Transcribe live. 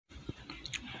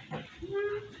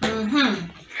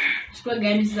Chukua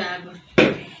gani sasa hapa?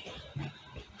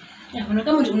 Ya, kuna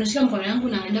kama unashika mkono yangu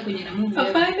na unaenda kwenye na movie.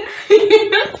 Hapana.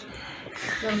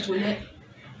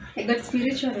 I got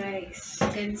spiritual eyes. You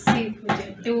can see what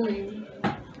you're doing.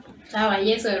 Sawa,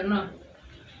 yes or no?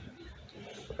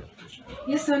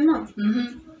 Yes or no?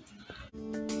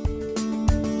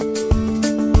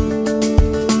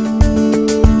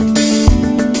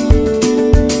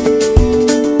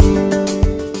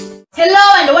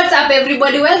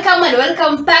 Everybody,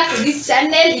 welcome back to this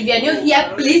channel. If you are new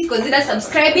here, please consider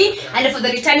subscribing, and for the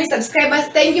returning subscribers,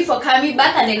 thank you for coming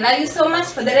back, and I love you so much.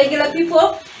 For the regular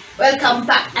people, welcome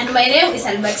back. And my name is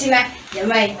Albertina,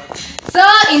 Nyamai. So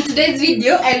in today's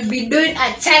video, I'll be doing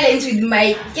a challenge with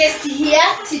my guest here.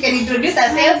 She can introduce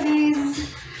herself.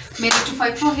 Mary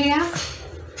 254 here.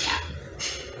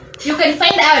 You can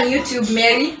find her on YouTube,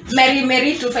 Mary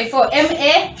 254,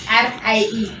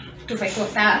 MARIE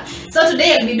 254. So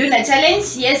today I'll be doing a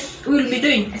challenge. Yes, we will be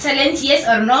doing a challenge, yes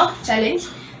or no challenge.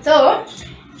 So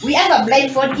we have a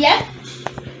blindfold here.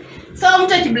 So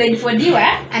mtu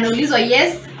akiblindfoldiwa anaulizwa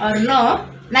yes or no,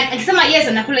 na akisema yes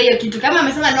anakula hiyo kitu, kama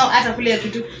amesema no atakula hiyo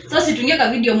kitu. So situingie kwa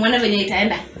video muone venye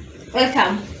itaenda.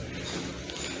 Welcome.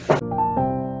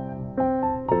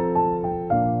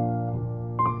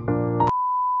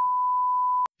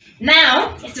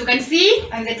 Now, as you can see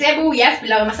on the table, we have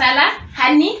pilau masala,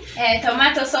 honey,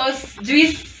 tomato sauce,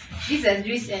 juice. This is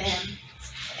juice.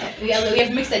 We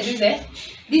have mixed the juice.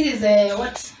 This is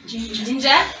what?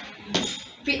 Ginger,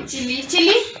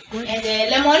 chili, and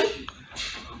lemon,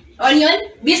 onion,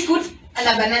 biscuits, and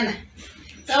a banana.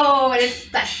 So let's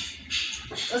start.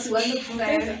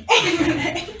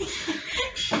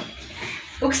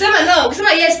 Ukisema no,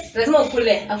 ukisema yes, lazima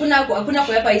ukule. Hakuna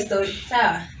kuepa history.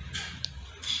 Sawa?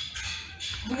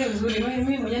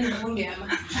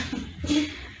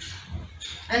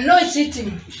 And no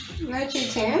cheating. No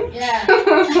cheating? Yeah.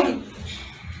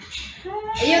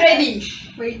 Are you ready?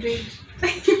 Wait.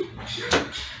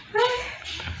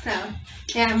 So,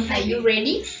 yeah, are you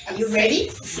ready? Are you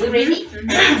ready? You ready?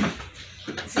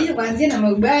 See, kwanza na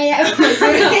mabaya.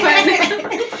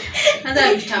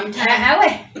 Ndio mtamta.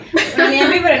 Awe.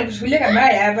 Unaniambia bora nikuchukulie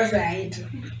kabaya hapa saa hii tu.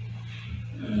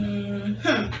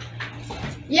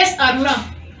 Yes or no?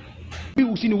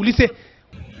 Usiniulize.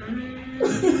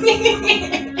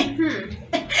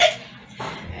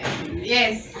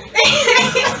 Yes.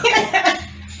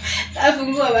 Sasa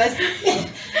fungua basi.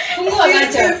 Fungua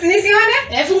macho.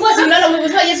 Sione? Fungua si unaona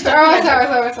umefanya yes.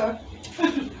 Sawa.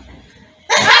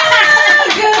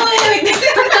 Good.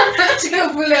 Chika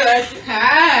kule basi.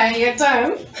 Your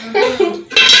turn.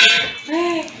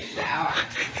 Sawa.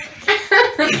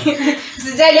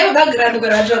 Sijali hapo background kwa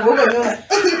watu wako huko nyuma.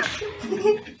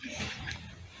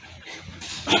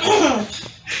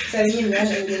 Sasa mimi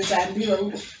nimeanza nitaambiwa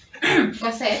huko.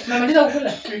 Sasa, Mamaliza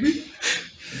kukula?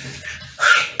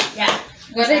 Yeah.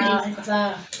 Go ready?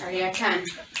 Sawa. Your turn.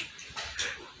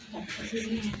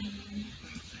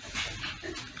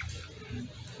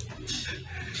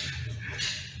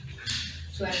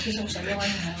 So I kisha kuchelewa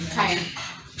na Time.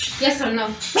 Yes or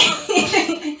no?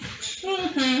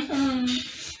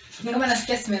 Kama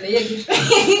nasikia smell hiyo kitu.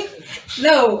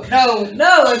 No.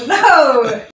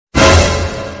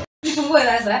 Nifungue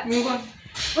sasa. Mungu.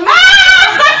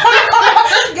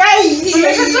 Guys.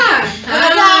 Umekataa?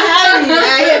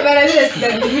 Haya bana vile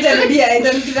sitakuita rudia.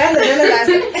 Ndio nitaanza tena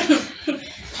sasa.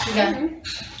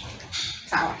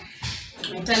 Sawa.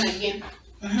 My turn again.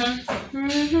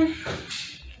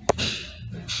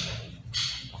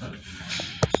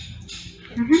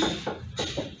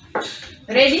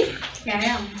 Ready? Yeah, I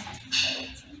am.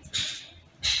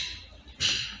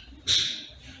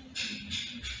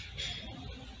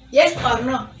 Yes or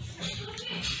no?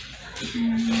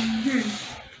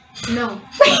 No.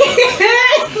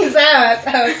 Sawa.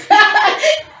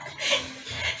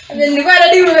 Nilikuwa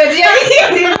ready kumetia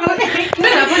mimi.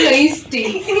 Na follow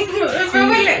instinct.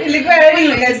 Nilikuwa ready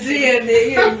kukasia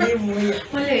hiyo jibu hiyo.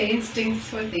 Follow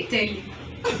instincts what they tell you.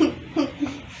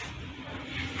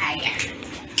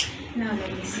 Now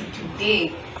let me see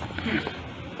today.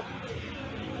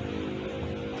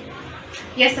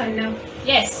 Yes or no?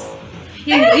 Yes.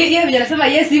 Yeye anasema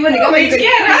yes hivyo ni kama ni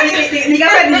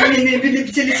kama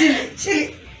ni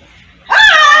chili.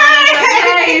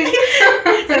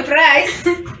 Surprise.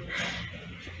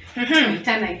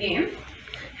 Turn again.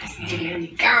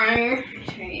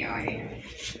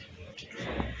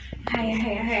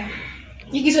 Haya.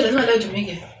 Hiki sio lazima leo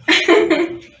tumike.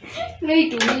 Leo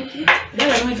tumike. Leo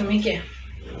lazima tumike.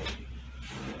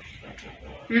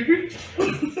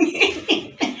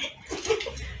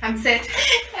 I'm set.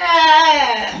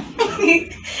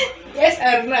 Yes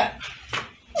or no?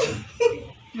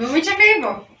 Umecheka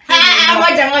hivyo?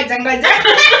 Ngoja.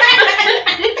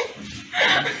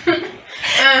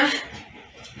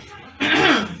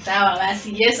 Sawa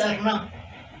basi, yes or no?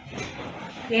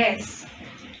 Yes.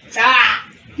 Sawa.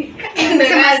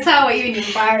 Sema sawa, hiyo ni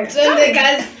mbaya.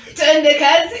 Twende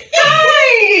kazi.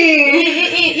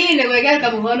 Hii ndio weka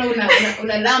kama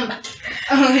una lamba.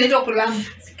 Ndio kulamba.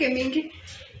 Sike mingi.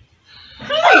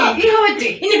 Hii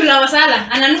yote. Hii ni pilau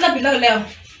masala. Ananuka pilau leo.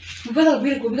 Mpaka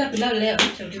kupika pilau leo.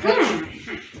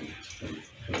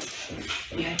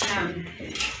 Ya tamu.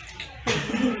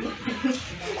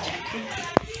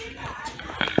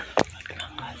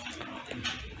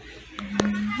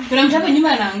 Kuna mtu hapo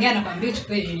nyuma anaongea na kwambia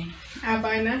tupe nini?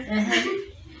 Hapana.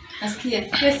 Nasikia.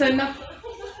 Yes or no?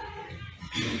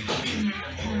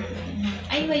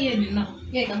 Aiwa hiyo ni no.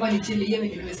 Yeye kama ni chili hiyo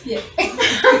nimesikia.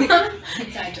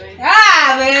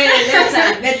 Wewe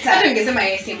leta. Hata ungesema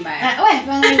yes mbaya. Wewe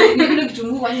bana ni vile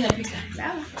kitunguu kwa nini napika?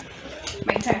 Sawa.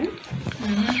 My turn.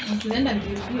 Tunaenda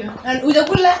mbio.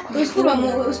 Ujakula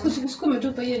usikume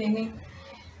tupa hiyo nini?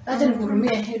 Acha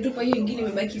nikurumie, tupa hiyo nyingine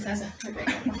imebaki sasa.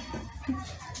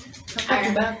 Hapa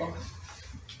kibako.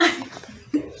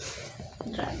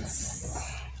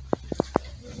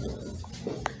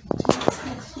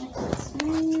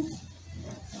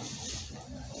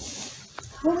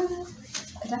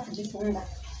 Atakujifunga.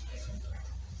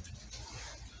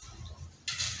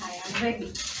 I am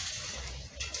ready.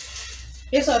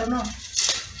 Yes or no?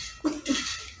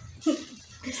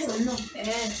 Yes or no?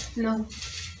 No.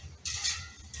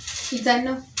 It's a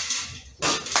no.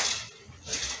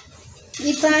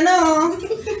 It's a no.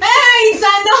 It's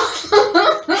a no.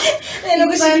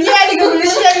 Nikushia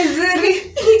nikurushia vizuri.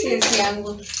 Yes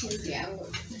yangu.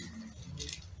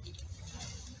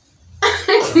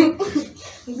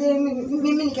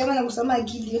 Mimi ni kama nakusoma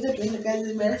akili, yote tuende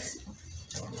kazi basi.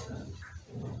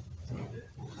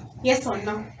 Yes or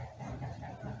no?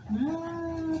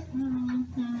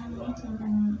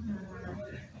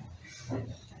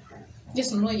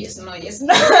 Yes no.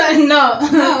 No.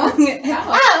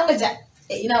 Ngoja.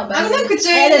 No basi. Hakuna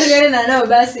kuchange. Tuende na no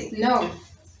basi. No.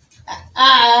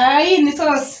 Hii ni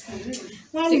sauce.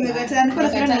 Nimekataa.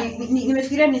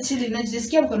 Nimefikiria ni chili na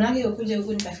jisikia mkono wangu ukuje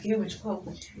huko nikafikiria umechukua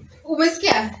huko.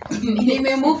 Umesikia?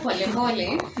 Nimemove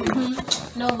pole.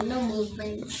 No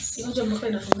movements. Ngoja mkono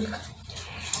inafungika.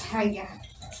 Haya.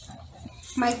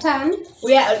 My turn.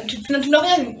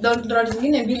 Tunafanya round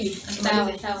zingine mbili.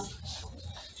 Sawa.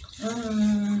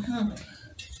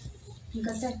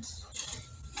 Nikaset.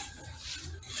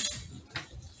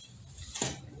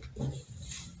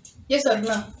 Yes or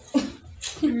no?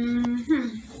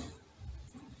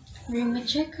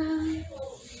 Nimecheka.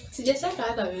 Sijacheka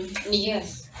hata wewe. Ni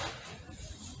yes.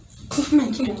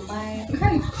 Kitu mbaya.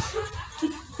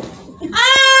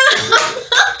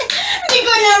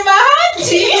 Niko na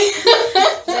bahati.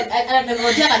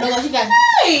 Anangoja kadogo shika.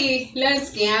 Leo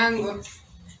siku yangu.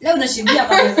 Leo unashibia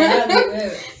kwa meza yangu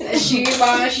wewe.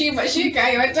 Shiba shika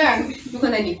hiyo tena. Niko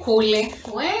na nikule.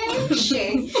 Wewe.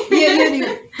 Hiyo ni.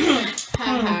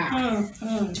 Haha.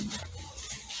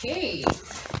 Hey.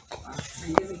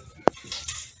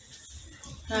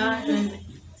 Twende.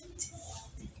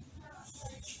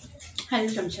 Hali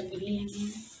tutamshambulia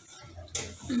nini?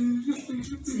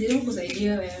 Sijui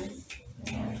kusaidia wewe.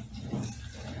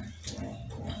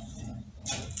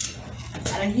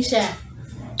 Harakisha.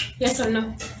 Yes or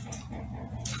no?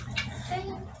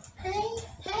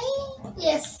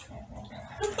 Yes.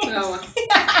 Sawa.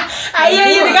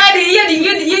 Hiyo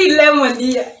ni lemon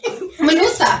hiyo.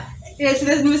 Manusa. Yes,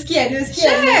 nimesikia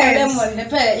lemon.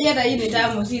 Hata hii ni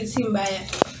tamu, si mbaya.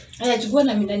 Haya chukua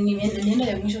na mimi nienda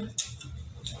ya mwisho.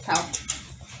 Sawa.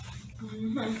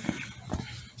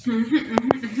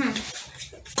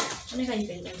 Unaweza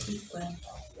nipenda kwa.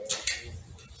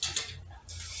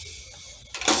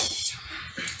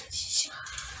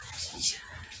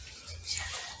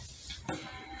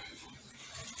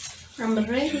 I'm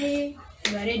ready.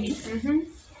 You are ready?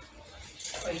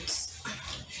 Wait.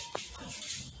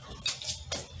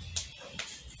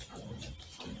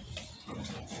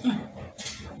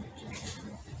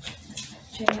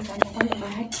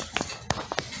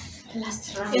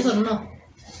 Last round. Yes or no?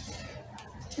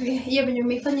 Hiyo venye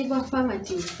umefanya hivyo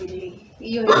affirmatively.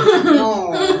 Hiyo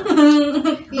no.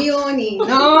 Hiyo ni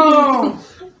no.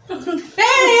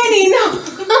 Ni no.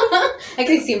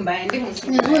 Lakini si mbaya ndio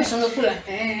msimu. Wewe songa kula.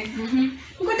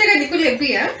 Ngoja nikule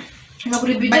pia.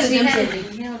 Tunakuribisha Basi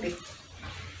sehemu.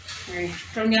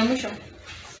 Tunaongea mwisho.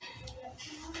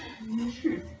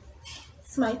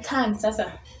 It's my turn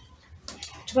sasa.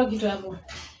 Chukua kitu hapo.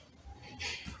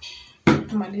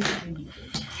 Tumalize hivi.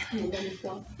 Ndio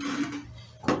kwa.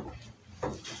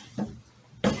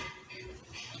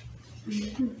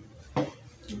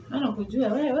 Ana kujua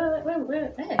wewe.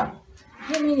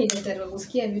 Mimi ni daktari wa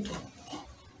kusikia vitu.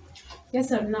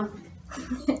 Yes or no?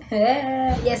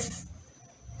 Yes.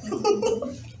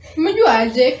 Umejua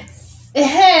aje?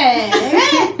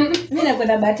 Mimi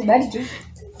nakwenda bahati tu.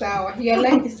 Sawa, you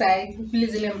like this side.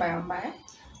 Please ile mbaya.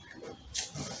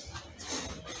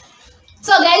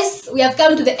 So guys, we have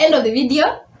come to the end of the video.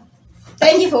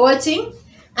 Thank you for watching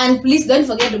and please don't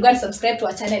forget to go and subscribe to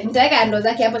our channel. Nitaweka handle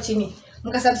zake hapo chini.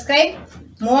 Mkasubscribe,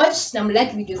 watch na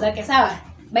mlike video zake, sawa?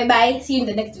 Bye bye. See you in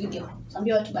the next video.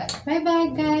 Ambia watu bye. Bye bye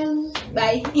guys.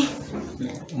 Bye.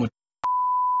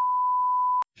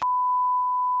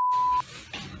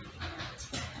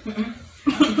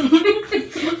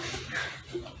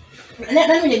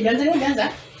 Nani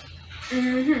nilianza?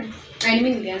 Mimi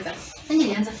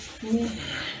nilianza.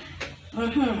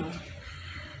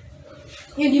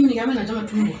 Hiyo ndio mimi kama nachoma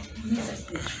tumbo.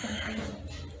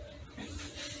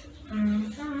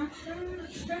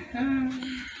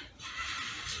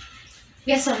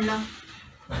 Yes or no?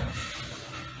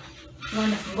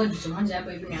 Ngoja jicho moja hapo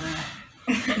hivi na.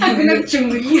 Hakuna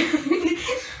kuchungulia.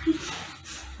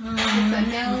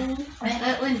 No.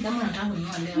 Wewe ni kama unataka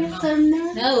kunyoa leo. Yes or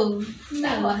no? No.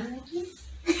 Sawa.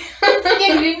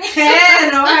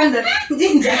 No wonder.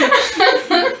 Jinja.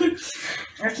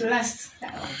 At last.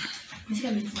 Sawa.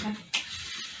 Nifika mifika.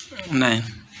 9.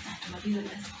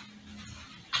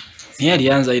 Ni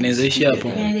alianza inawezaishia hapo.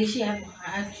 Inawezaishia hapo.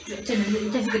 Tena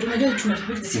itafika tunajua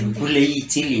tunapita. Simkule hii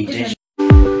chili.